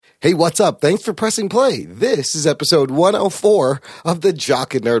Hey, what's up? Thanks for pressing play. This is episode 104 of the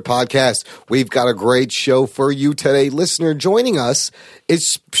Jock and Nerd podcast. We've got a great show for you today. Listener, joining us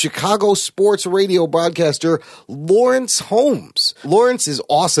is Chicago sports radio broadcaster Laurence Holmes. Laurence is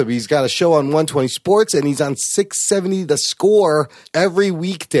awesome. He's got a show on 120 Sports, and he's on 670 The Score every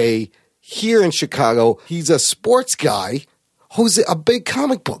weekday here in Chicago. He's a sports guy who's a big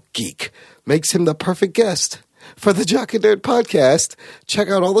comic book geek. Makes him the perfect guest for the Jock and Nerd podcast. Check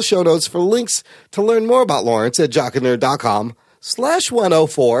out all the show notes for links to learn more about Laurence at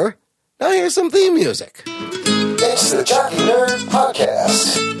jockandnerd.com/104. Now here's some theme music. It's the Jock and Nerd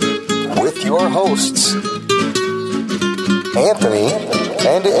podcast with your hosts, Anthony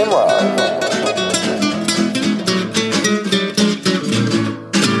and Imran.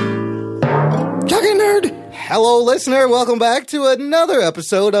 Jock and Nerd. Hello, listener. Welcome back to another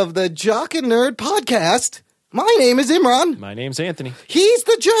episode of the Jock and Nerd podcast. My name is Imran. My name's Anthony. He's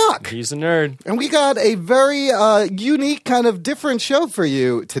the jock. He's the nerd. And we got a very unique, kind of different show for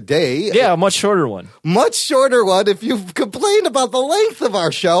you today. Yeah, a much shorter one. Much shorter one. If you've complained about the length of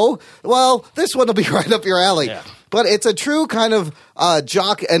our show, well, this one will be right up your alley. Yeah. But it's a true kind of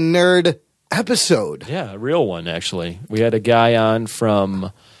jock and nerd episode. Yeah, a real one, actually. We had a guy on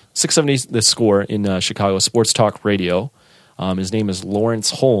from 670 The Score in Chicago Sports Talk Radio. His name is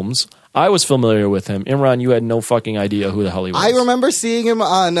Laurence Holmes. I was familiar with him. Imran, you had no fucking idea who the hell he was. I remember seeing him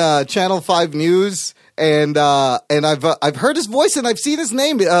on Channel 5 News, and I've heard his voice and I've seen his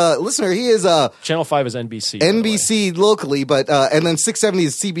name. Listener, he is Channel 5 is NBC. NBC locally, but and then 670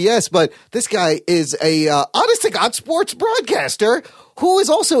 is CBS. But this guy is a honest to God sports broadcaster who is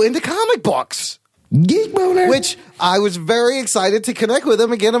also into comic books. Geek boner. Which I was very excited to connect with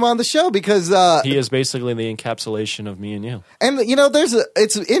him and get him on the show because he is basically the encapsulation of me and you. And you know,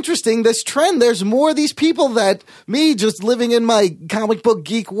 it's interesting, this trend. There's more of these people that me, just living in my comic book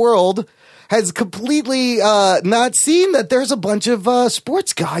geek world, has completely not seen that there's a bunch of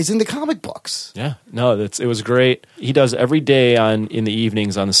sports guys into comic books. Yeah, no, it was great. He does every day in the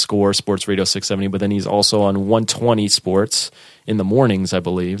evenings on the Score Sports Radio 670, but then he's also on 120 Sports in the mornings, I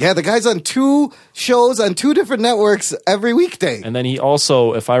believe. Yeah, the guy's on 2 shows on 2 different networks every weekday. And then he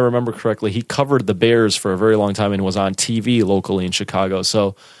also, if I remember correctly, he covered the Bears for a very long time and was on TV locally in Chicago.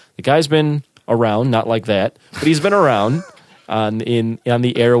 So the guy's been around, not like that, but he's been around on the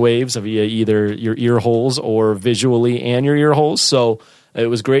airwaves of either your ear holes or visually and your ear holes. So it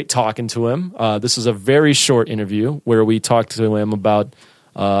was great talking to him. This is a very short interview where we talked to him about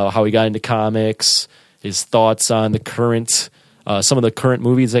how he got into comics, his thoughts on the current some of the current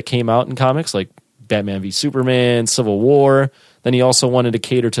movies that came out in comics, like Batman v Superman, Civil War. Then he also wanted to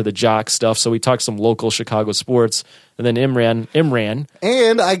cater to the jock stuff, so we talked some local Chicago sports. And then Imran,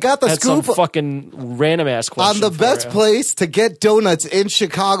 and I got the scoop, some fucking random ass question on the best place to get donuts in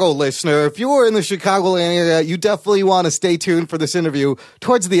Chicago. Listener, if you are in the Chicago area, you definitely want to stay tuned for this interview.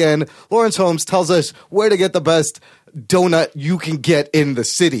 Towards the end, Laurence Holmes tells us where to get the best donut you can get in the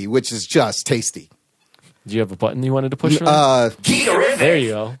city, which is just tasty. Do you have a button you wanted to push? There you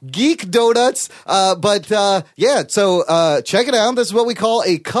go. Geek Donuts. Yeah, so check it out. This is what we call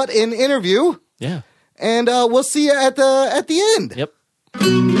a cut-in interview. Yeah. And we'll see you at the end. Yep.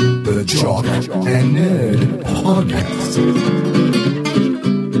 The Jock and Nerd podcast.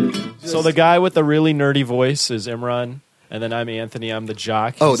 So the guy with the really nerdy voice is Imran, and then I'm Anthony. I'm the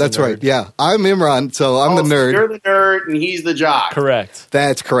jock. Oh, that's right. Yeah, I'm Imran, so I'm the nerd. You're the nerd, and he's the jock. Correct.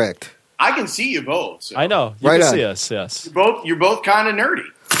 That's correct. I can see you both. So. I know. You can see us, yes. You're both kind of nerdy.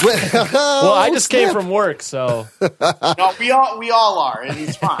 Well, I just came from work, so. No, we all are, and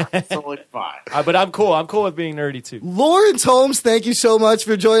it's fine. It's totally fine. But I'm cool. I'm cool with being nerdy, too. Laurence Holmes, thank you so much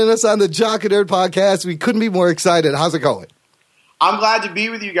for joining us on the Jock and Nerd podcast. We couldn't be more excited. How's it going? I'm glad to be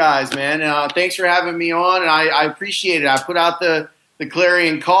with you guys, man. Thanks for having me on, and I appreciate it. I put out the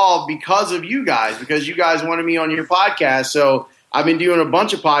clarion call because of you guys, because you guys wanted me on your podcast, so I've been doing a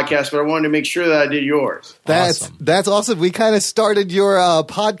bunch of podcasts, but I wanted to make sure that I did yours. That's awesome. We kind of started your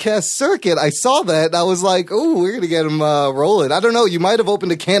podcast circuit. I saw that, and I was like, oh, we're going to get him rolling. I don't know. You might have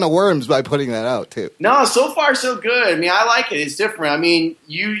opened a can of worms by putting that out, too. No, so far so good. I mean, I like it. It's different. I mean,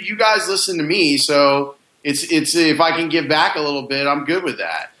 you guys listen to me, so it's if I can give back a little bit, I'm good with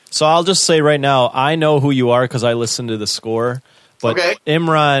that. So I'll just say right now, I know who you are because I listen to The Score. But Okay.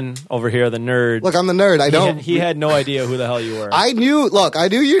 Imran over here, the nerd. Look, I'm the nerd. I don't. He had no idea who the hell you were. I knew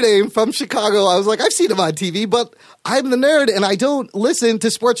your name from Chicago. I was like, I've seen him on TV, but I'm the nerd and I don't listen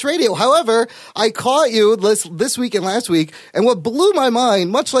to sports radio. However, I caught you this week and last week, and what blew my mind,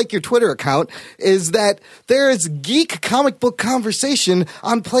 much like your Twitter account, is that there is geek comic book conversation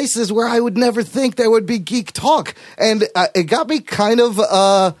on places where I would never think there would be geek talk. And it got me kind of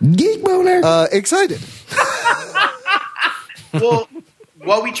Geek boner. excited. Well,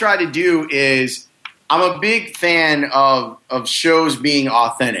 what we try to do is, I'm a big fan of shows being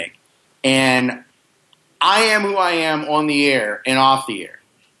authentic, and I am who I am on the air and off the air.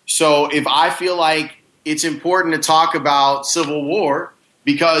 So if I feel like it's important to talk about Civil War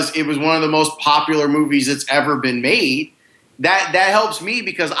because it was one of the most popular movies that's ever been made, that helps me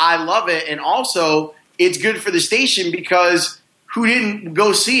because I love it, and also it's good for the station because who didn't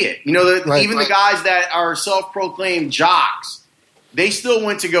go see it? You know, the guys that are self-proclaimed jocks, they still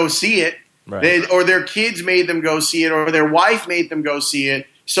went to go see it, or their kids made them go see it, or their wife made them go see it.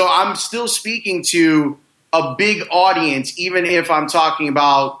 So I'm still speaking to a big audience, even if I'm talking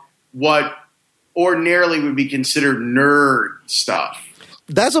about what ordinarily would be considered nerd stuff.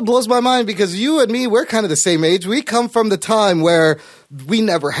 That's what blows my mind because you and me, we're kind of the same age. We come from the time where we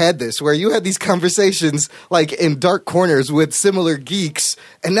never had this, where you had these conversations like in dark corners with similar geeks.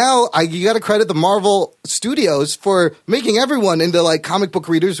 And now you got to credit the Marvel Studios for making everyone into like comic book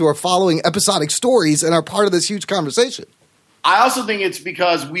readers who are following episodic stories and are part of this huge conversation. I also think it's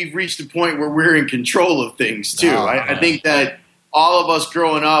because we've reached a point where we're in control of things too. I think that all of us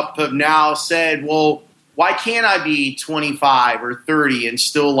growing up have now said, well, why can't I be 25 or 30 and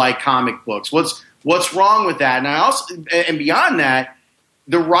still like comic books? What's wrong with that? And beyond that,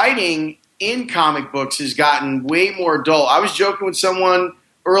 the writing in comic books has gotten way more dull. I was joking with someone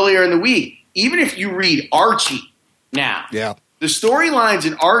earlier in the week. Even if you read Archie now, the storylines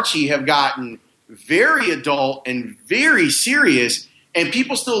in Archie have gotten very adult and very serious, and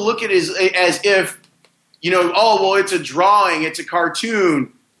people still look at it as if, it's a drawing, it's a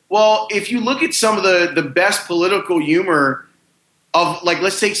cartoon. Well, if you look at some of the best political humor of, like,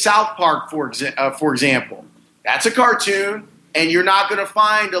 let's take South Park, for example. That's a cartoon, and you're not going to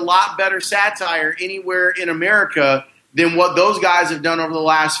find a lot better satire anywhere in America than what those guys have done over the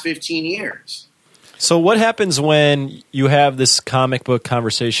last 15 years. So what happens when you have this comic book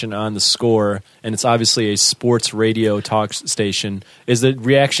conversation on the Score, and it's obviously a sports radio talk station? Is the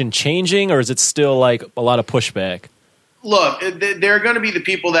reaction changing, or is it still like a lot of pushback? Look, there are going to be the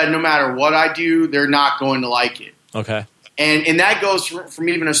people that no matter what I do, they're not going to like it. Okay. And that goes from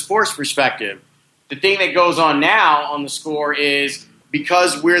even a sports perspective. The thing that goes on now on the Score is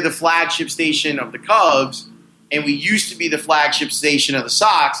because we're the flagship station of the Cubs and we used to be the flagship station of the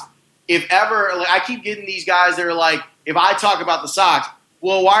Sox, if ever, like, I keep getting these guys that are like, if I talk about the Sox,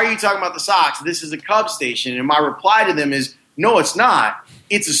 well, why are you talking about the Sox? This is a Cubs station. And my reply to them is, no, it's not.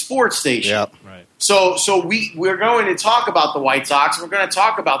 It's a sports station. Yep. Right. So we're going to talk about the White Sox. We're going to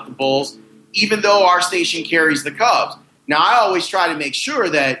talk about the Bulls, even though our station carries the Cubs. Now, I always try to make sure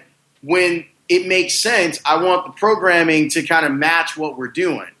that when it makes sense, I want the programming to kind of match what we're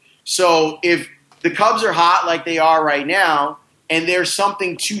doing. So if the Cubs are hot like they are right now, and there's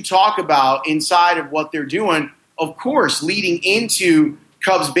something to talk about inside of what they're doing, of course, leading into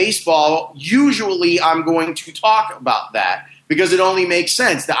Cubs baseball, usually I'm going to talk about that because it only makes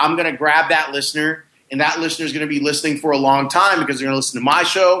sense that I'm going to grab that listener, and that listener is going to be listening for a long time because they're going to listen to my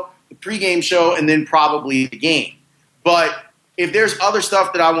show, the pregame show, and then probably the game. But if there's other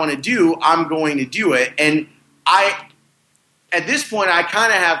stuff that I want to do, I'm going to do it. And at this point, I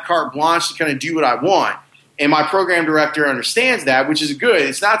kind of have carte blanche to kind of do what I want. And my program director understands that, which is good.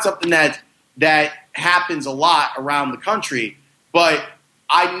 It's not something that happens a lot around the country. But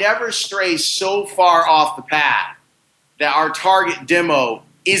I never stray so far off the path that our target demo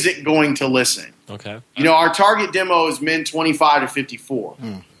isn't going to listen. Okay. Our target demo is men 25 to 54.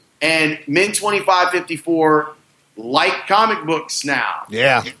 And men 25, 54 like comic books now.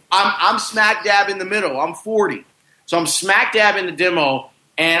 Yeah. I'm smack dab in the middle. I'm 40. So I'm smack dab in the demo,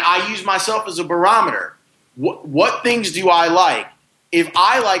 and I use myself as a barometer. What things do I like? If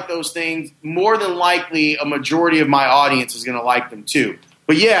I like those things, more than likely a majority of my audience is going to like them too.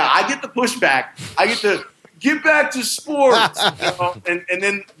 But yeah, I get the pushback. I get the get back to sports. And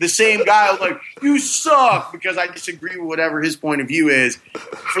then the same guy was like, you suck, because I disagree with whatever his point of view is.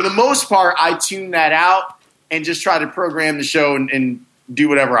 For the most part, I tune that out and just try to program the show and do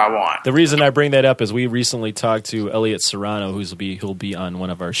whatever I want. The reason I bring that up is we recently talked to Elliot Serrano, who'll be on one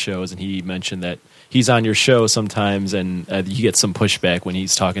of our shows, and he mentioned that he's on your show sometimes, and you get some pushback when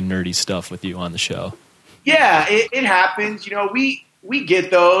he's talking nerdy stuff with you on the show. Yeah, it happens. You know, we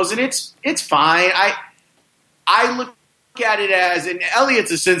get those, and it's fine. I look at it as, and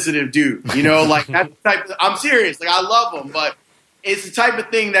Elliot's a sensitive dude. You know, like that's the type. I'm serious. Like I love him, but it's the type of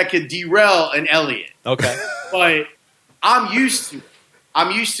thing that could derail an Elliot. Okay, but I'm used to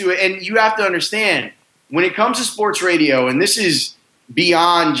it. And you have to understand when it comes to sports radio, and this is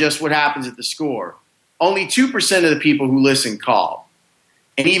beyond just what happens at the score. Only 2% of the people who listen call.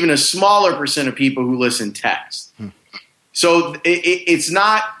 And even a smaller percent of people who listen text. So it's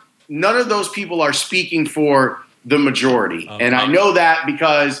not, none of those people are speaking for the majority. Okay. And I know that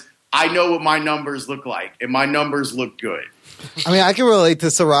because I know what my numbers look like, and my numbers look good. I mean, I can relate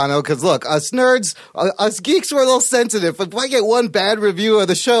to Serrano because, look, us nerds, us geeks, we're a little sensitive. If I get one bad review of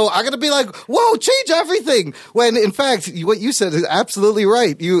the show, I'm going to be like, whoa, change everything. When, in fact, what you said is absolutely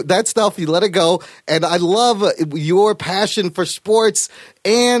right. That stuff, you let it go. And I love your passion for sports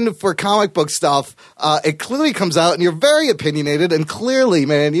and for comic book stuff. It clearly comes out, and you're very opinionated. And clearly,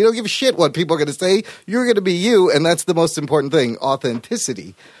 man, you don't give a shit what people are going to say. You're going to be you, and that's the most important thing,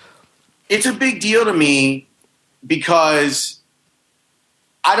 authenticity. It's a big deal to me, because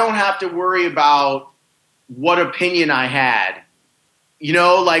I don't have to worry about what opinion I had. You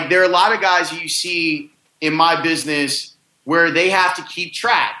know, like there are a lot of guys who you see in my business where they have to keep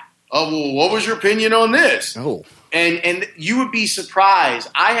track of, well, what was your opinion on this? Oh. And you would be surprised.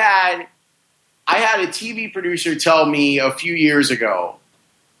 I had a TV producer tell me a few years ago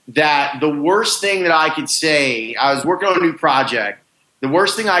that the worst thing that I could say, I was working on a new project, the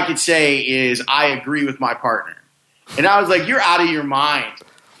worst thing I could say is I agree with my partner. And I was like, you're out of your mind.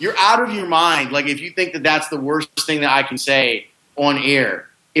 You're out of your mind. Like, if you think that that's the worst thing that I can say on air.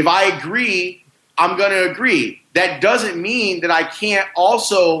 If I agree, I'm going to agree. That doesn't mean that I can't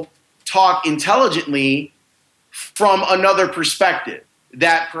also talk intelligently from another perspective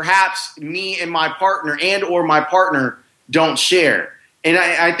that perhaps me and my partner or my partner don't share. And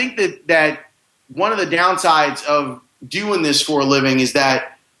I think that one of the downsides of doing this for a living is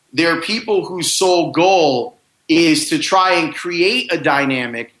that there are people whose sole goal is to try and create a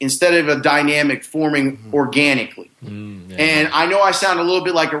dynamic instead of a dynamic forming organically. Yeah. And I know I sound a little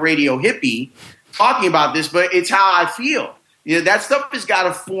bit like a radio hippie talking about this, but it's how I feel. You know, that stuff has got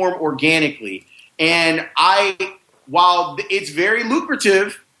to form organically. And while it's very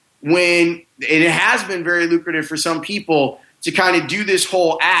lucrative it has been very lucrative for some people to kind of do this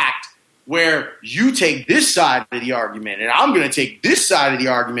whole act where you take this side of the argument and I'm going to take this side of the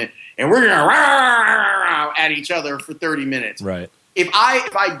argument, and we're going to at each other for 30 minutes. Right. If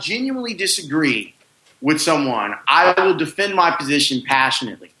I genuinely disagree with someone, I will defend my position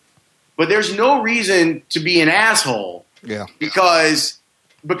passionately. But there's no reason to be an asshole because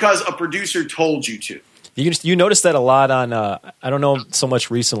a producer told you to. You notice that a lot on, I don't know so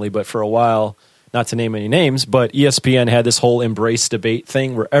much recently, but for a while, not to name any names, but ESPN had this whole embrace debate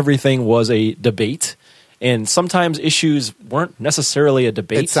thing where everything was a debate. And sometimes issues weren't necessarily a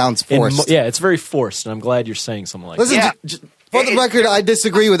debate. It sounds forced. It's very forced, and I'm glad you're saying something like that. Listen, for the record, I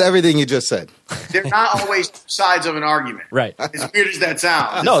disagree with everything you just said. They're not always sides of an argument. Right. As weird as that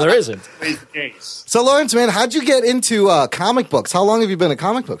sounds. No, there isn't. It's the case. So, Laurence, man, how'd you get into comic books? How long have you been a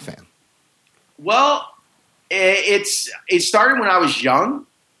comic book fan? Well, it started when I was young.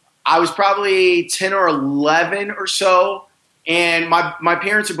 I was probably 10 or 11 or so, and my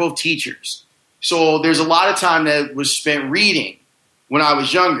parents are both teachers. So there's a lot of time that was spent reading when I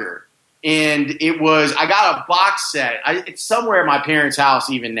was younger. And I got a box set. It's somewhere at my parents' house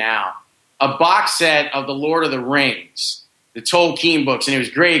even now. A box set of the Lord of the Rings, the Tolkien books. And it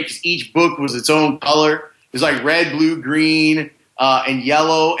was great because each book was its own color. It was like red, blue, green, and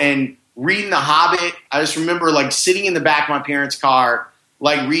yellow. And reading The Hobbit, I just remember like sitting in the back of my parents' car,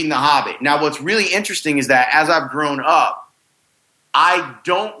 like reading The Hobbit. Now, what's really interesting is that as I've grown up, I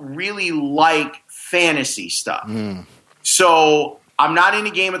don't really like fantasy stuff. So I'm not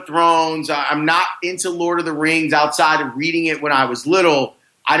into Game of Thrones. I'm not into Lord of the Rings outside of reading it when I was little.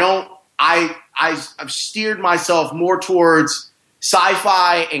 I've steered myself more towards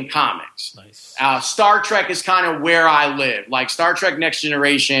sci-fi and comics. Nice. Star Trek is kind of where I live. Like Star Trek Next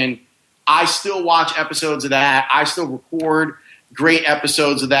Generation, I still watch episodes of that. I still record great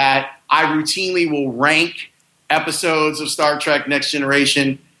episodes of that. I routinely will rank episodes of Star Trek Next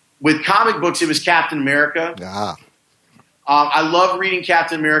Generation. With comic books, it was Captain America. I love reading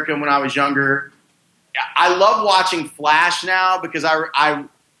Captain America when I was younger. I love watching Flash now because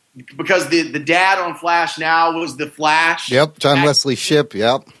because the dad on Flash now was the Flash. Yep, John Wesley Shipp.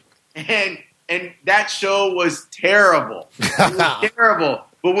 Yep, and that show was terrible. It was terrible.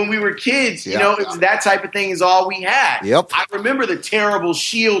 But when we were kids, you know, it was that type of thing is all we had. Yep. I remember the terrible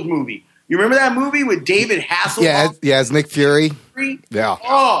S.H.I.E.L.D. movie. You remember that movie with David Hasselhoff? Yeah, it's Nick Fury. Yeah.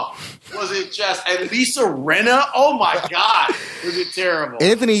 Oh, was it just, and Lisa Rinna? Oh my God, was it terrible?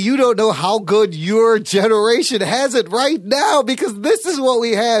 Anthony, you don't know how good your generation has it right now because this is what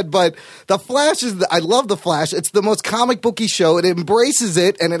we had. But The Flash I love The Flash. It's the most comic booky show. It embraces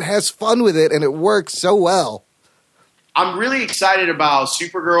it and it has fun with it and it works so well. I'm really excited about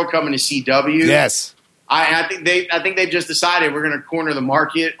Supergirl coming to CW. Yes. I think they've just decided we're going to corner the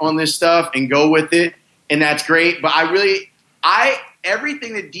market on this stuff and go with it, and that's great. But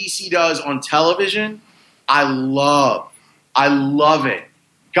everything that DC does on television, I love. I love it.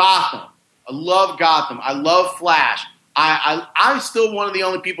 Gotham. I love Gotham. I love Flash. I'm still one of the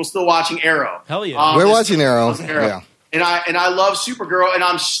only people still watching Arrow. Hell yeah. We're watching Arrow. Yeah. And I love Supergirl, and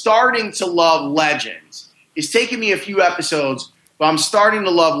I'm starting to love Legends. It's taken me a few episodes, but I'm starting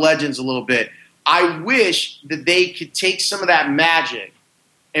to love Legends a little bit. I wish that they could take some of that magic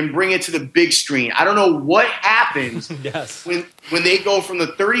and bring it to the big screen. I don't know what happens yes. when they go from the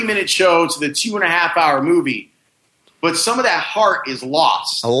 30-minute show to the 2.5-hour movie, but some of that heart is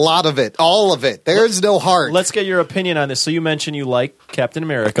lost. A lot of it. All of it. There's no heart. Let's get your opinion on this. So you mentioned you like Captain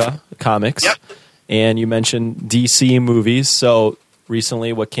America comics, Yep. and you mentioned DC movies. So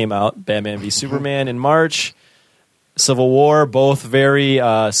recently what came out, Batman v Superman in March, Civil War, both very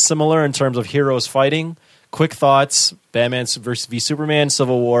similar in terms of heroes fighting. Quick thoughts, Batman v Superman,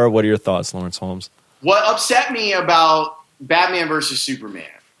 Civil War. What are your thoughts, Laurence Holmes? What upset me about Batman versus Superman,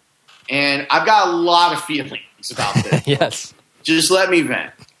 and I've got a lot of feelings about this. Yes. Just let me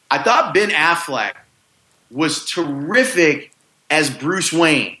vent. I thought Ben Affleck was terrific as Bruce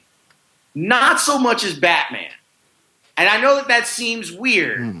Wayne, not so much as Batman. And I know that seems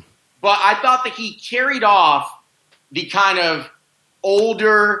weird, but I thought that he carried off the kind of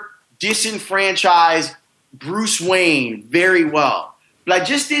older, disenfranchised Bruce Wayne very well. But I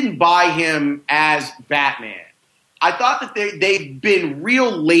just didn't buy him as Batman. I thought that they've been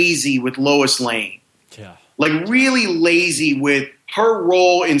real lazy with Lois Lane. Yeah. Like really lazy with her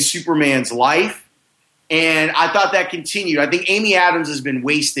role in Superman's life. And I thought that continued. I think Amy Adams has been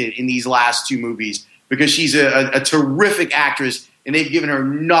wasted in these last two movies because she's a terrific actress and they've given her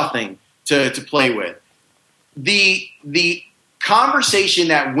nothing to play with. The conversation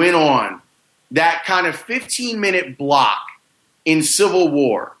that went on, that kind of 15-minute block in Civil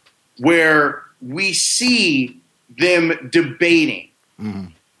War, where we see them debating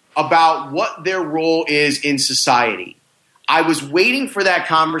about what their role is in society. I was waiting for that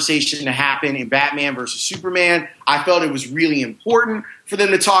conversation to happen in Batman versus Superman. I felt it was really important for them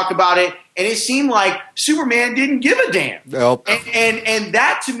to talk about it, and it seemed like Superman didn't give a damn. Nope. And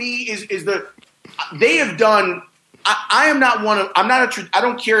that to me is the they have done. I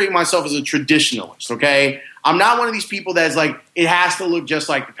don't carry myself as a traditionalist. Okay, I'm not one of these people that's like it has to look just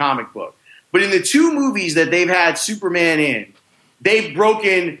like the comic book. But in the two movies that they've had Superman in, they've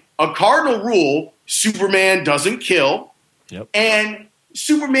broken a cardinal rule: Superman doesn't kill, Yep. and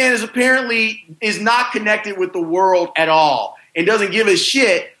Superman is not connected with the world at all and doesn't give a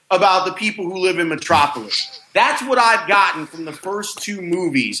shit about the people who live in Metropolis. That's what I've gotten from the first two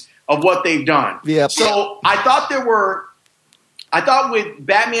movies of what they've done. Yep. So I thought with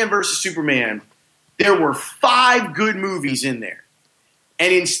Batman versus Superman, there were 5 good movies in there.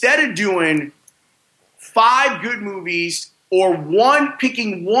 And instead of doing 5 good movies or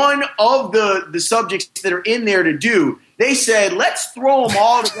picking one of the subjects that are in there to do, they said, let's throw them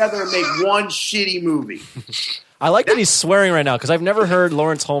all together and make one shitty movie. I like that he's swearing right now because I've never heard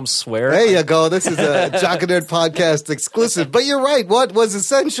Laurence Holmes swear. There you go. This is a Jock and Nerd podcast exclusive. But you're right. What was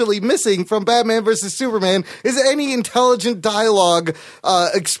essentially missing from Batman versus Superman is any intelligent dialogue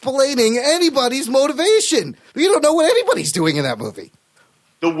explaining anybody's motivation. You don't know what anybody's doing in that movie.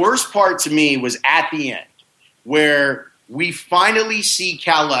 The worst part to me was at the end where we finally see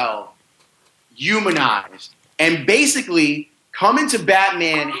Kal-El humanized and basically come into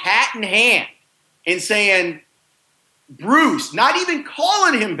Batman hat in hand and saying, Bruce, not even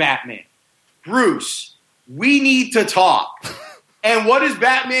calling him Batman, Bruce, we need to talk. And what does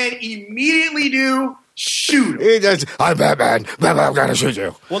Batman immediately do? Shoot him. He does, I'm Batman. Batman, I'm going to shoot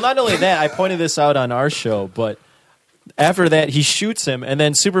you. Well, not only that, I pointed this out on our show, but after that, he shoots him, and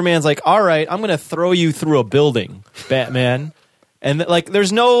then Superman's like, all right, I'm going to throw you through a building, Batman. And,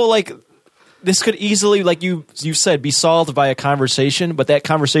 there's no, this could easily, like you said, be solved by a conversation, but that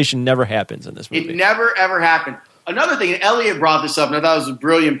conversation never happens in this movie. It never, ever happened. Another thing, and Elliot brought this up, and I thought it was a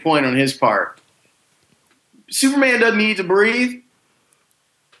brilliant point on his part. Superman doesn't need to breathe.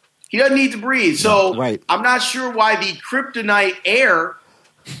 He doesn't need to breathe. So right. I'm not sure why the kryptonite air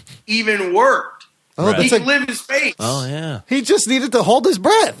even worked. Oh, Right. He could live in space. Oh, yeah. He just needed to hold his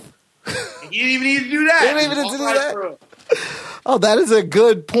breath. He didn't even need to do that. He didn't even need to do that. Oh, that is a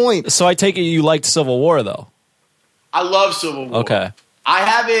good point. So I take it you liked Civil War, though. I love Civil War. Okay. I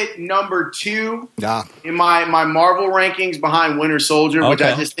have it number 2 Yeah. in my Marvel rankings behind Winter Soldier, which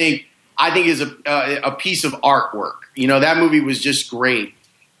Okay. I think is a piece of artwork. You know, that movie was just great.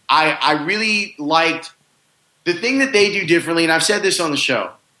 I really liked the thing that they do differently, and I've said this on the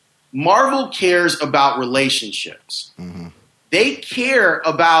show. Marvel cares about relationships. Mm-hmm. They care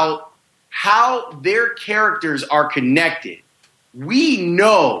about how their characters are connected. We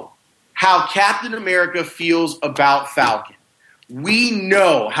know how Captain America feels about Falcon. We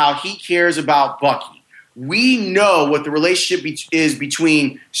know how he cares about Bucky. We know what the relationship is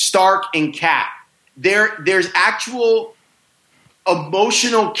between Stark and Cap. There's actual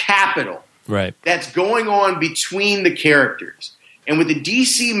emotional capital that's going on between the characters. And with the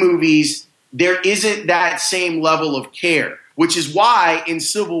DC movies, there isn't that same level of care, which is why in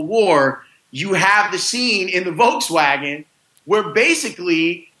Civil War, you have the scene in the Volkswagen where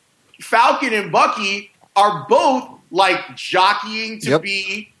basically Falcon and Bucky are both like jockeying to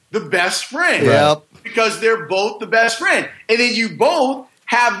be the best friend. Yep. Because they're both the best friend. And then you both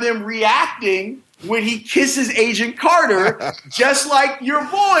have them reacting when he kisses Agent Carter, just like your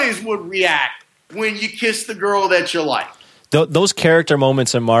boys would react when you kiss the girl that you like. Those character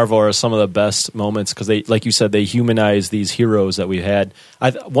moments in Marvel are some of the best moments because they, like you said, they humanize these heroes that we had.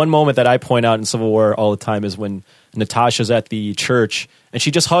 One moment that I point out in Civil War all the time is when Natasha's at the church and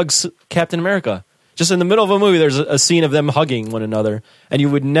she just hugs Captain America. Just in the middle of a movie, there's a scene of them hugging one another, and you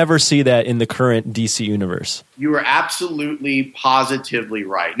would never see that in the current DC universe. You are absolutely, positively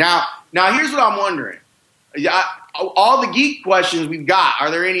right. Now here's what I'm wondering. All the geek questions we've got,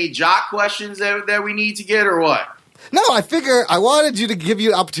 are there any jock questions that we need to get or what? No, I figure I wanted you to give you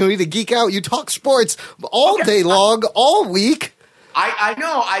an opportunity to geek out. You talk sports all day long, all week. I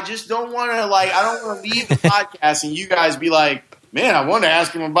know. I just don't want to, I don't want to leave the podcast and you guys be like, man, I wanted to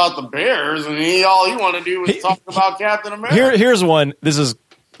ask him about the Bears, and all he wanted to do was talk about Captain America. Here's one. This is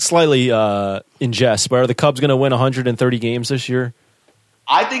slightly in jest, but are the Cubs going to win 130 games this year?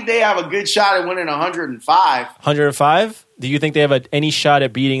 I think they have a good shot at winning 105. 105? Do you think they have any shot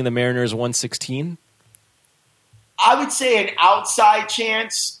at beating the Mariners 116? I would say an outside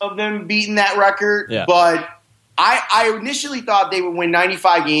chance of them beating that record, but I initially thought they would win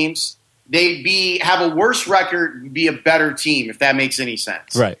 95 games. They'd have a worse record, be a better team, if that makes any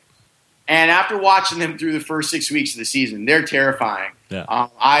sense. Right. And after watching them through the first 6 weeks of the season, they're terrifying. Yeah.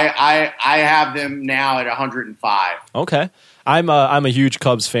 I have them now at 105. Okay. I'm a huge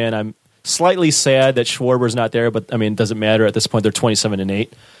Cubs fan. I'm slightly sad that Schwarber's not there, but I mean, it doesn't matter at this point. They're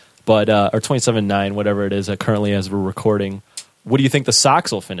 27-8, but or 27-9, whatever it is currently as we're recording. What do you think the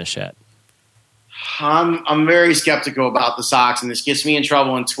Sox will finish at? I'm very skeptical about the Sox, and this gets me in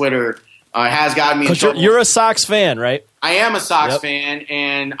trouble on Twitter. It has gotten me in trouble. You're a Sox fan, right? I am a Sox fan,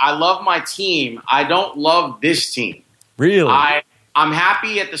 and I love my team. I don't love this team. Really? I'm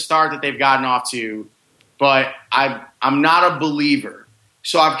happy at the start that they've gotten off to, but I'm not a believer.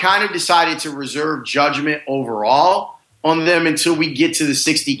 So I've kind of decided to reserve judgment overall on them until we get to the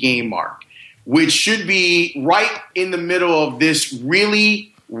 60-game mark, which should be right in the middle of this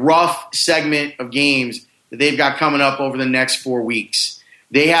really rough segment of games that they've got coming up over the next 4 weeks.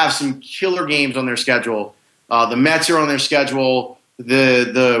 They have some killer games on their schedule. The Mets are on their schedule.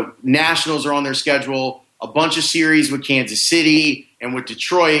 The Nationals are on their schedule. A bunch of series with Kansas City and with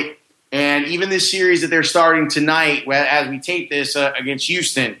Detroit. And even this series that they're starting tonight, as we tape this against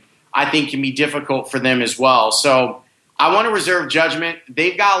Houston, I think can be difficult for them as well. So I want to reserve judgment.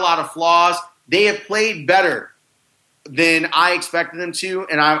 They've got a lot of flaws. They have played better than I expected them to,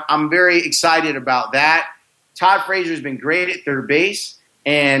 and I'm very excited about that. Todd Frazier has been great at third base.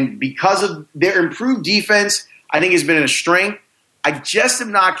 And because of their improved defense, I think has been a strength. I just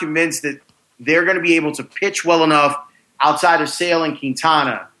am not convinced that they're going to be able to pitch well enough outside of Sale and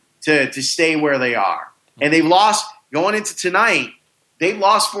Quintana to stay where they are. And they've lost, going into tonight, they've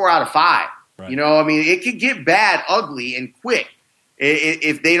lost 4 out of 5. Right. You know, I mean, it could get bad, ugly, and quick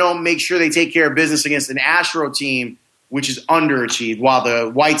if they don't make sure they take care of business against an Astro team, which is underachieved, while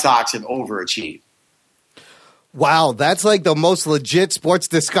the White Sox have overachieved. Wow, that's like the most legit sports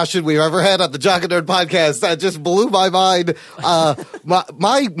discussion we've ever had on the Jock and Nerd podcast. That just blew my mind.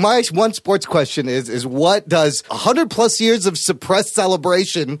 My one sports question is what does 100+ years of suppressed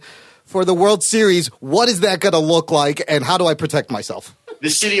celebration for the World Series, what is that going to look like, and how do I protect myself? The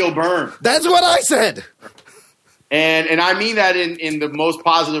city will burn. That's what I said. And I mean that in the most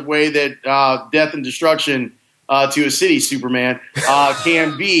positive way that death and destruction to a city, Superman,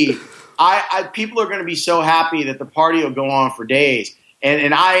 can be. People are going to be so happy that the party will go on for days.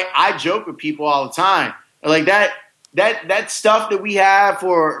 And I joke with people all the time. Like that stuff that we have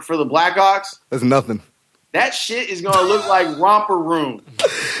for the Blackhawks. That's nothing. That shit is going to look like Romper Room.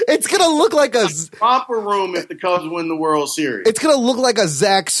 It's going to look like a Romper Room if the Cubs win the World Series. It's going to look like a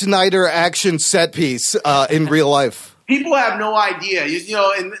Zack Snyder action set piece in real life. People have no idea.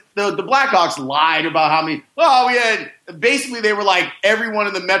 And the Blackhawks lied about how many. Oh, we had basically they were like everyone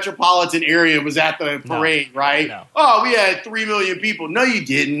in the metropolitan area was at the parade, right? No. Oh, we had 3 million people. No, you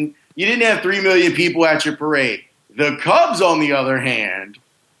didn't. You didn't have 3 million people at your parade. The Cubs, on the other hand,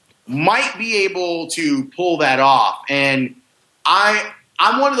 might be able to pull that off. And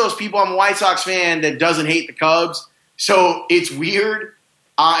I'm one of those people, I'm a White Sox fan that doesn't hate the Cubs. So it's weird.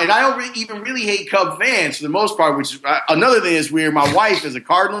 And I don't even really hate Cub fans for the most part, which is another thing is weird. My wife is a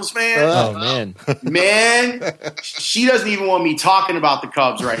Cardinals fan. Oh, man. Man, she doesn't even want me talking about the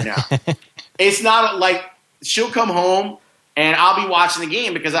Cubs right now. It's not like she'll come home and I'll be watching the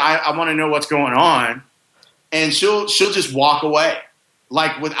game because I want to know what's going on. And she'll just walk away.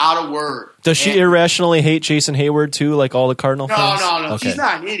 Like, without a word. Does she irrationally hate Jason Hayward, too, like all the Cardinal fans? No. Okay. She's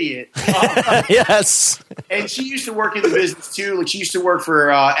not an idiot. Yes. And she used to work in the business, too. Like, she used to work for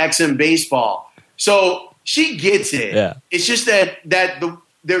XM Baseball. So she gets it. Yeah. It's just that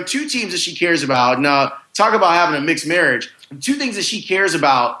there are two teams that she cares about. Now, talk about having a mixed marriage. The two things that she cares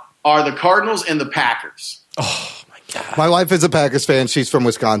about are the Cardinals and the Packers. Oh, my God. My wife is a Packers fan. She's from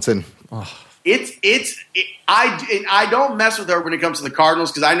Wisconsin. Oh. I don't mess with her when it comes to the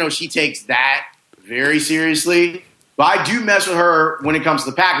Cardinals because I know she takes that very seriously. But I do mess with her when it comes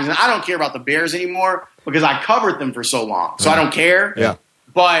to the Packers. And I don't care about the Bears anymore because I covered them for so long. So I don't care. Yeah.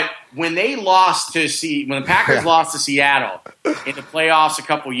 But when they lost when the Packers lost to Seattle in the playoffs a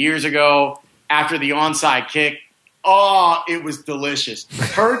couple years ago after the onside kick, oh, it was delicious.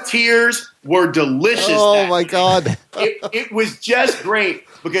 Her tears were delicious. Oh, my God. It was just great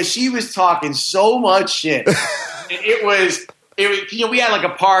because she was talking so much shit. It was we had like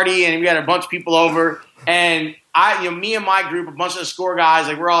a party and we had a bunch of people over and me and my group, a bunch of the score guys,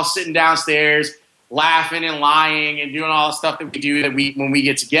 like we're all sitting downstairs laughing and lying and doing all the stuff that we do when we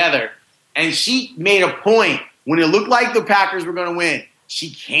get together. And she made a point when it looked like the Packers were going to win. She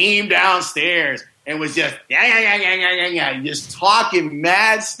came downstairs and was just just talking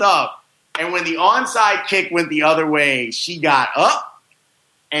mad stuff. And when the onside kick went the other way, she got up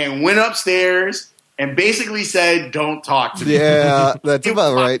and went upstairs and basically said, "Don't talk to me." Yeah, that's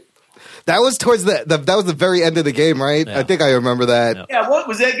about right. That was towards that was the very end of the game, right? Yeah. I think I remember that. Yeah, what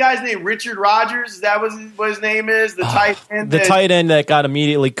was that guy's name? Richard Rodgers? Is that what his name is? The tight end? The tight end that got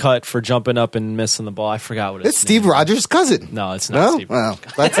immediately cut for jumping up and missing the ball. I forgot what It's Steve Rogers' cousin. No, it's not Steve Well,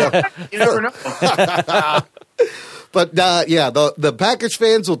 Rogers. that's You never know. But the Packers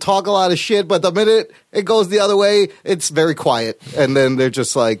fans will talk a lot of shit, but the minute it goes the other way, it's very quiet, and then they're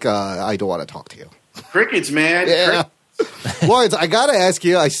just like, "I don't want to talk to you." Crickets, man. Yeah. Laurence, I got to ask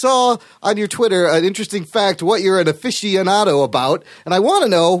you, I saw on your Twitter an interesting fact what you're an aficionado about, and I want to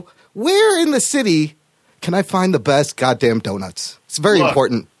know, where in the city can I find the best goddamn donuts? It's very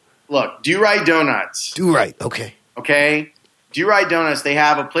important. Look, Do Right Donuts. Do right. Okay. Okay? Do Right Donuts, they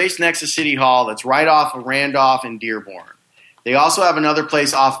have a place next to City Hall that's right off of Randolph and Dearborn. They also have another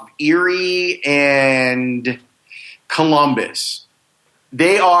place off of Erie and Columbus.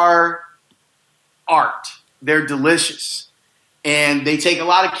 They are art. They're delicious. And they take a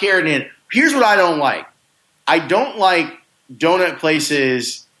lot of care in it. Here's what I don't like. I don't like donut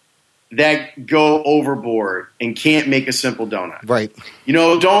places that go overboard and can't make a simple donut. Right.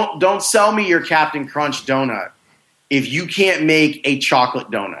 Don't sell me your Captain Crunch donut if you can't make a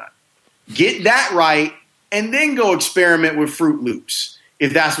chocolate donut. Get that right and then go experiment with Fruit Loops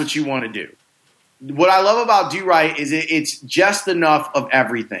if that's what you want to do. What I love about Do Right is it's just enough of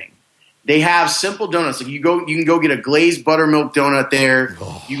everything. They have simple donuts. Like you can go get a glazed buttermilk donut there.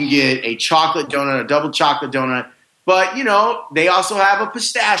 Oh. You can get a chocolate donut, a double chocolate donut. But, they also have a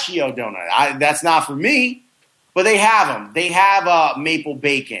pistachio donut. That's not for me, but they have them. They have maple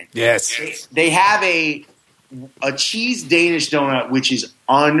bacon. Yes. They have a cheese Danish donut, which is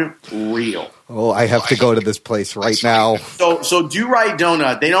unreal. Oh, I have to go to this place right now. So Do Right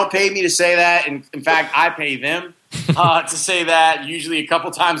Donut. They don't pay me to say that. And in fact, I pay them to say that usually a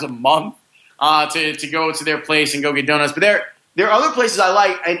couple times a month to go to their place and go get donuts. But there are other places I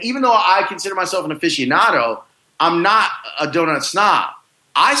like. And even though I consider myself an aficionado, I'm not a donut snob.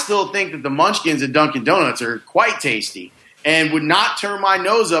 I still think that the munchkins at Dunkin' Donuts are quite tasty and would not turn my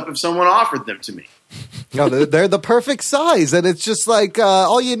nose up if someone offered them to me. No, they're the perfect size, and it's just like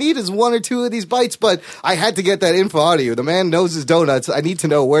all you need is one or two of these bites. But I had to get that info out of you. The man knows his donuts. I need to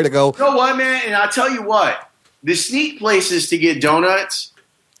know where to go. You know what, man? And I'll tell you what. the sneak places to get donuts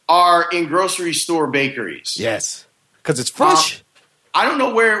are in grocery store bakeries. Yes, because it's fresh. I don't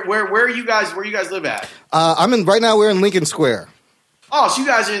know where you guys live at. Right now. We're in Lincoln Square. Oh, so you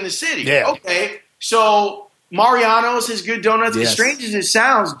guys are in the city. Yeah. Okay. So Mariano's has good donuts. Yes. As strange as it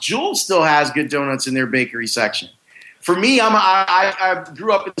sounds, Jules still has good donuts in their bakery section. For me, I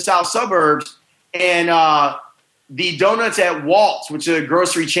grew up in the south suburbs, and the donuts at Walt's, which is a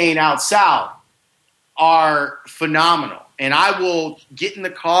grocery chain out south, are phenomenal. And I will get in the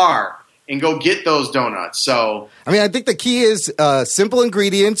car and go get those donuts. So, I think the key is simple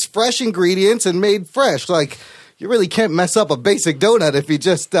ingredients, fresh ingredients, and made fresh. Like, you really can't mess up a basic donut if you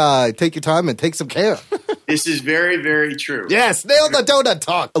just take your time and take some care. This is very, very true. Yes, nailed the donut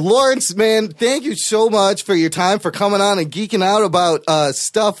talk. Lawrence, man, thank you so much for your time, for coming on and geeking out about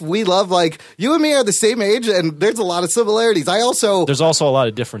stuff we love. Like, you and me are the same age, and there's a lot of similarities. There's also a lot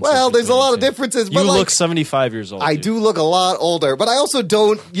of differences. Well, there's a lot of differences. You look 75 years old. I do look a lot older, but I also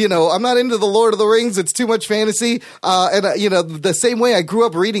don't, I'm not into the Lord of the Rings. It's too much fantasy. The same way I grew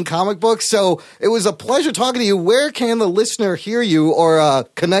up reading comic books. So it was a pleasure talking to you. Where can the listener hear you or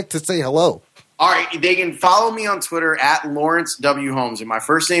connect to say hello? All right, they can follow me on Twitter at Laurence W. Holmes, and my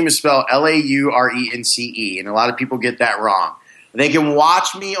first name is spelled Laurence, and a lot of people get that wrong. They can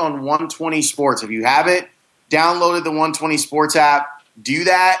watch me on 120 Sports. If you haven't downloaded the 120 Sports app, do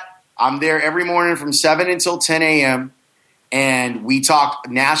that. I'm there every morning from 7 until 10 a.m., and we talk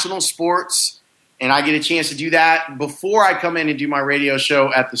national sports, and I get a chance to do that before I come in and do my radio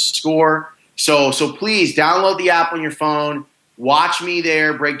show at The Score. So please download the app on your phone. Watch me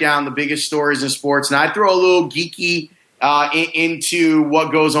there, break down the biggest stories in sports. And I throw a little geeky into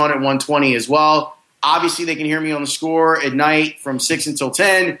what goes on at 120 as well. Obviously, they can hear me on The Score at night from 6 until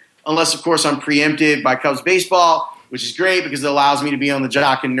 10, unless, of course, I'm preempted by Cubs baseball, which is great because it allows me to be on the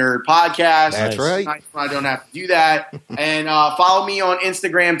Jock and Nerd podcast. That's right. I don't have to do that. And follow me on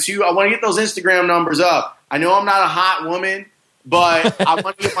Instagram, too. I want to get those Instagram numbers up. I know I'm not a hot woman, but I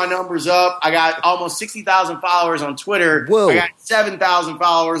want to get my numbers up. I got almost 60,000 followers on Twitter. Whoa. I got 7,000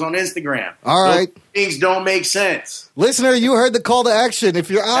 followers on Instagram. All right. Those things don't make sense. Listener, you heard the call to action. If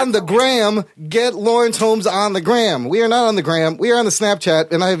you're on the gram, get Laurence Holmes on the gram. We are not on the gram. We are on the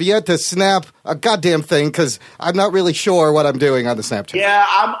Snapchat, and I have yet to snap a goddamn thing because I'm not really sure what I'm doing on the Snapchat. Yeah,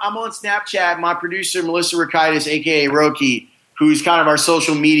 I'm on Snapchat. My producer, Melissa Rakaitis, a.k.a. Roki, who's kind of our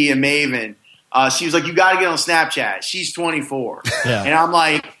social media maven, she was like, you got to get on Snapchat. She's 24. Yeah. And I'm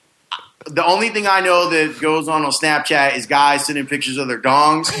like, the only thing I know that goes on Snapchat is guys sending pictures of their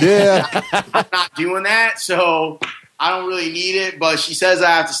dongs. Yeah. I'm not doing that, so I don't really need it. But she says I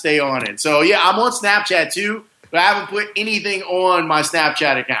have to stay on it. So, yeah, I'm on Snapchat too, but I haven't put anything on my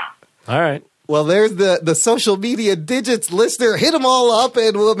Snapchat account. All right. Well, there's the social media digits, listener. Hit them all up,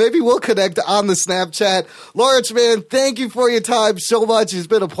 and maybe we'll connect on the Snapchat. Laurence, man, thank you for your time so much. It's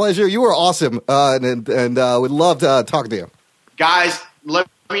been a pleasure. You were awesome, and we'd love to talk to you. Guys, let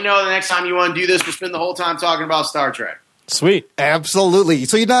me know the next time you want to do this. We'll spend the whole time talking about Star Trek. Sweet. Absolutely.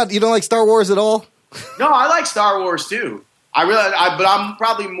 So you don't like Star Wars at all? No, I like Star Wars too. But I'm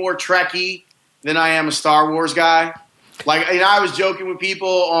probably more Trekkie than I am a Star Wars guy. Like, I was joking with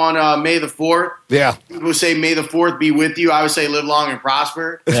people on May the 4th. Yeah. People would say, May the 4th be with you. I would say, live long and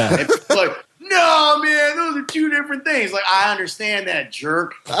prosper. Yeah. And people are like, no, man, those are two different things. Like, I understand that,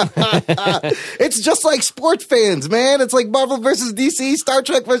 jerk. It's just like sports fans, man. It's like Marvel versus DC, Star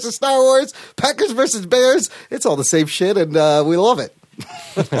Trek versus Star Wars, Packers versus Bears. It's all the same shit, and we love it.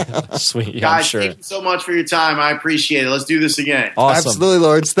 Sweet. Yeah, Guys, I'm sure. thank you so much for your time. I appreciate it. Let's do this again. Awesome. Absolutely,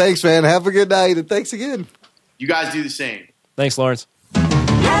 Lawrence. Thanks, man. Have a good night, and thanks again. You guys do the same. Thanks, Laurence.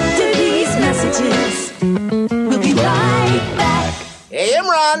 After these messages, we'll be right back. Hey,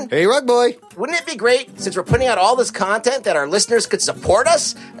 Imran. Hey, Rug Boy. Wouldn't it be great, since we're putting out all this content, that our listeners could support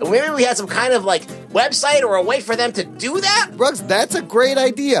us? Maybe we had some kind of, website or a way for them to do that? Rugs, that's a great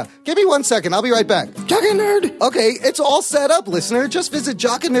idea. Give me 1 second. I'll be right back. Jock and Nerd. Okay, it's all set up, listener. Just visit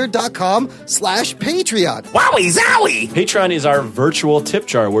jockandnerd.com/Patreon. Wowie zowie! Patreon is our virtual tip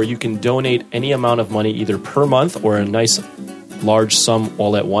jar where you can donate any amount of money either per month or a nice large sum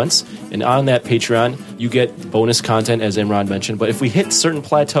all at once. And on that Patreon, you get bonus content, as Imran mentioned. But if we hit certain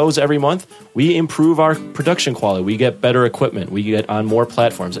plateaus every month, we improve our production quality. We get better equipment. We get on more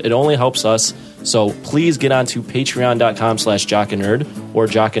platforms. It only helps us. So please get onto patreon.com/jockandnerd or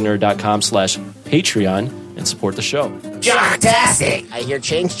jockandnerd.com/Patreon and support the show. Jocktastic! I hear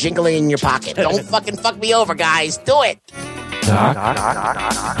change jingling in your pocket. Don't fucking fuck me over, guys. Do it! Jock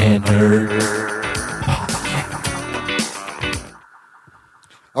and Nerd.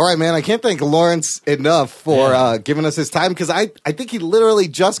 All right, man. I can't thank Lawrence enough for giving us his time because I think he literally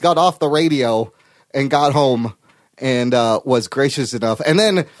just got off the radio and got home and was gracious enough. And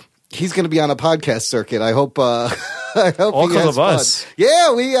then he's going to be on a podcast circuit. I hope. I hope All he because has of fun. us.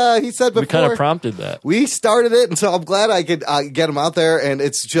 Yeah, he said before. We kind of prompted that. We started it, and so I'm glad I could get him out there. And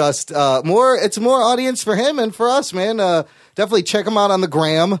it's just more. It's more audience for him and for us, man. Definitely check him out on the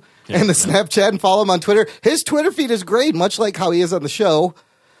gram and the Snapchat, and follow him on Twitter. His Twitter feed is great, much like how he is on the show.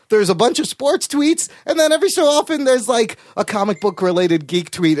 There's a bunch of sports tweets, and then every so often there's like a comic book related geek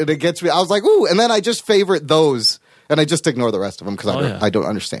tweet, and it gets me. I was like, ooh, and then I just favorite those. And I just ignore the rest of them because I don't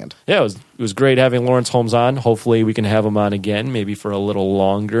understand. Yeah, it was great having Laurence Holmes on. Hopefully we can have him on again, maybe for a little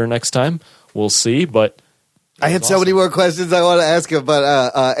longer next time. We'll see. But I had so many more questions I want to ask him,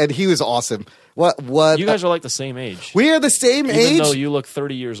 but and he was awesome. What? You guys are like the same age. We are the same age. Even though you look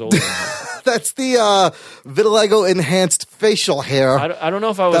 30 years older. That's the vitiligo enhanced facial hair. I don't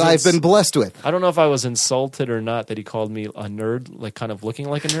know if I was that I've been blessed with. I don't know if I was insulted or not that he called me a nerd, like kind of looking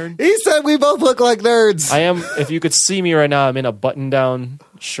like a nerd. He said we both look like nerds. I am. If you could see me right now, I'm in a button-down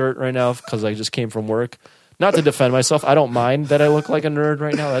shirt right now because I just came from work. Not to defend myself, I don't mind that I look like a nerd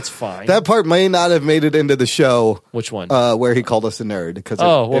right now. That's fine. That part may not have made it into the show. Which one? Where he called us a nerd.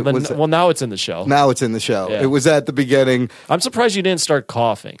 Now it's in the show. Now it's in the show. Yeah. It was at the beginning. I'm surprised you didn't start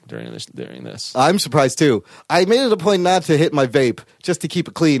coughing during this. I'm surprised too. I made it a point not to hit my vape just to keep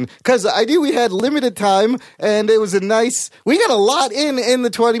it clean because I knew we had limited time and it was we got a lot in the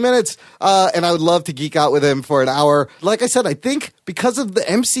 20 minutes and I would love to geek out with him for an hour. Like I said, I think because of the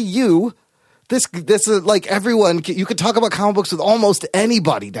MCU, this is like everyone. You could talk about comic books with almost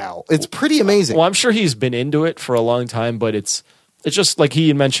anybody now. It's pretty amazing. Well, I'm sure he's been into it for a long time, but it's just like he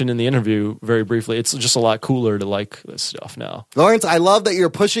had mentioned in the interview very briefly. It's just a lot cooler to like this stuff now. Lawrence, I love that you're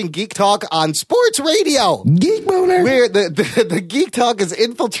pushing Geek Talk on sports radio. Geek boner. The Geek Talk is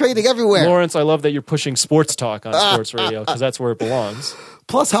infiltrating everywhere. Lawrence, I love that you're pushing sports talk on sports radio because that's where it belongs.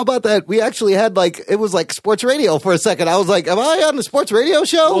 Plus, how about that? We actually had it was like sports radio for a second. I was like, am I on the sports radio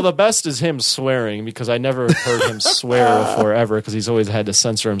show? Well, the best is him swearing because I never heard him swear before ever because he's always had to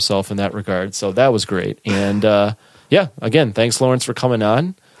censor himself in that regard. So that was great. And again, thanks, Laurence, for coming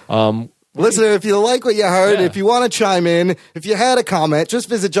on. Listener, if you like what you heard, if you want to chime in, if you had a comment, just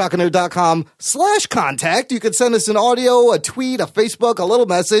visit jockandnerd.com/contact. You can send us an audio, a tweet, a Facebook, a little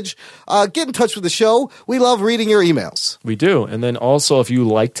message. Get in touch with the show. We love reading your emails. We do. And then also, if you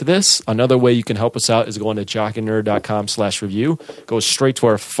liked this, another way you can help us out is going to jockandnerd.com/review. Go straight to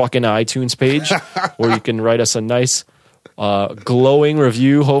our fucking iTunes page where you can write us a nice glowing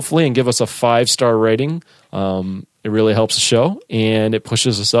review, hopefully, and give us a 5-star rating. It really helps the show, and it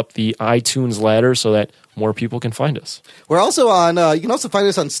pushes us up the iTunes ladder so that more people can find us. We're also on, you can also find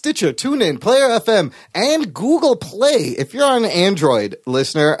us on Stitcher, TuneIn, Player FM, and Google Play. If you're on an Android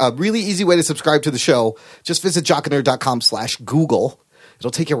listener, a really easy way to subscribe to the show, just visit jockandnerd.com/Google. It'll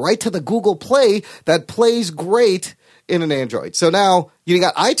take you right to the Google Play that plays great in an Android. So now you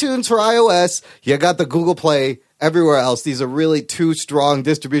got iTunes for iOS, you got the Google Play everywhere else. These are really two strong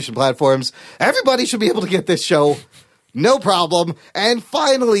distribution platforms. Everybody should be able to get this show. No problem. And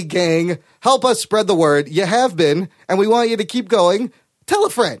finally, gang, help us spread the word. You have been, and we want you to keep going. Tell a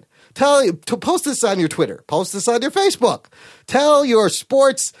friend. Post this on your Twitter. Post this on your Facebook. Tell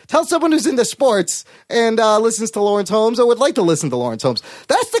someone who's into sports and listens to Laurence Holmes or would like to listen to Laurence Holmes.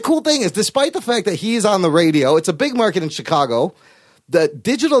 That's the cool thing is despite the fact that he's on the radio, it's a big market in Chicago, the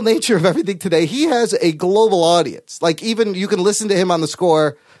digital nature of everything today, he has a global audience. Like even you can listen to him on the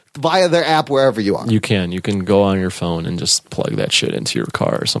Score via their app wherever you are. You can go on your phone and just plug that shit into your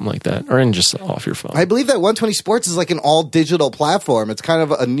car or something like that, or just off your phone. I believe that 120 Sports is like an all digital platform. It's kind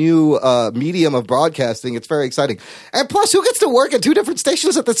of a new medium of broadcasting. It's very exciting. And plus, who gets to work at two different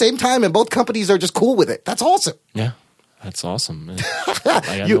stations at the same time? And both companies are just cool with it. That's awesome. Yeah. That's awesome. Man.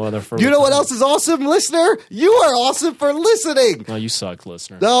 You know what else is awesome, listener? You are awesome for listening. No, you suck,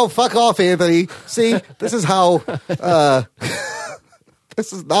 listener. No, fuck off, Anthony. See, this is how...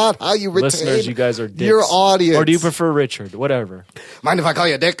 this is not how you retain listeners, you guys are dicks. Your audience. Or do you prefer Richard? Whatever. Mind if I call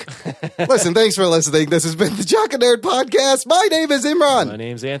you Dick? Listen, thanks for listening. This has been the Jock and Nerd Podcast. My name is Imran. My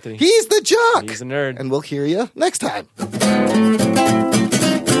name's Anthony. He's the Jock. He's the nerd. And we'll hear you next time.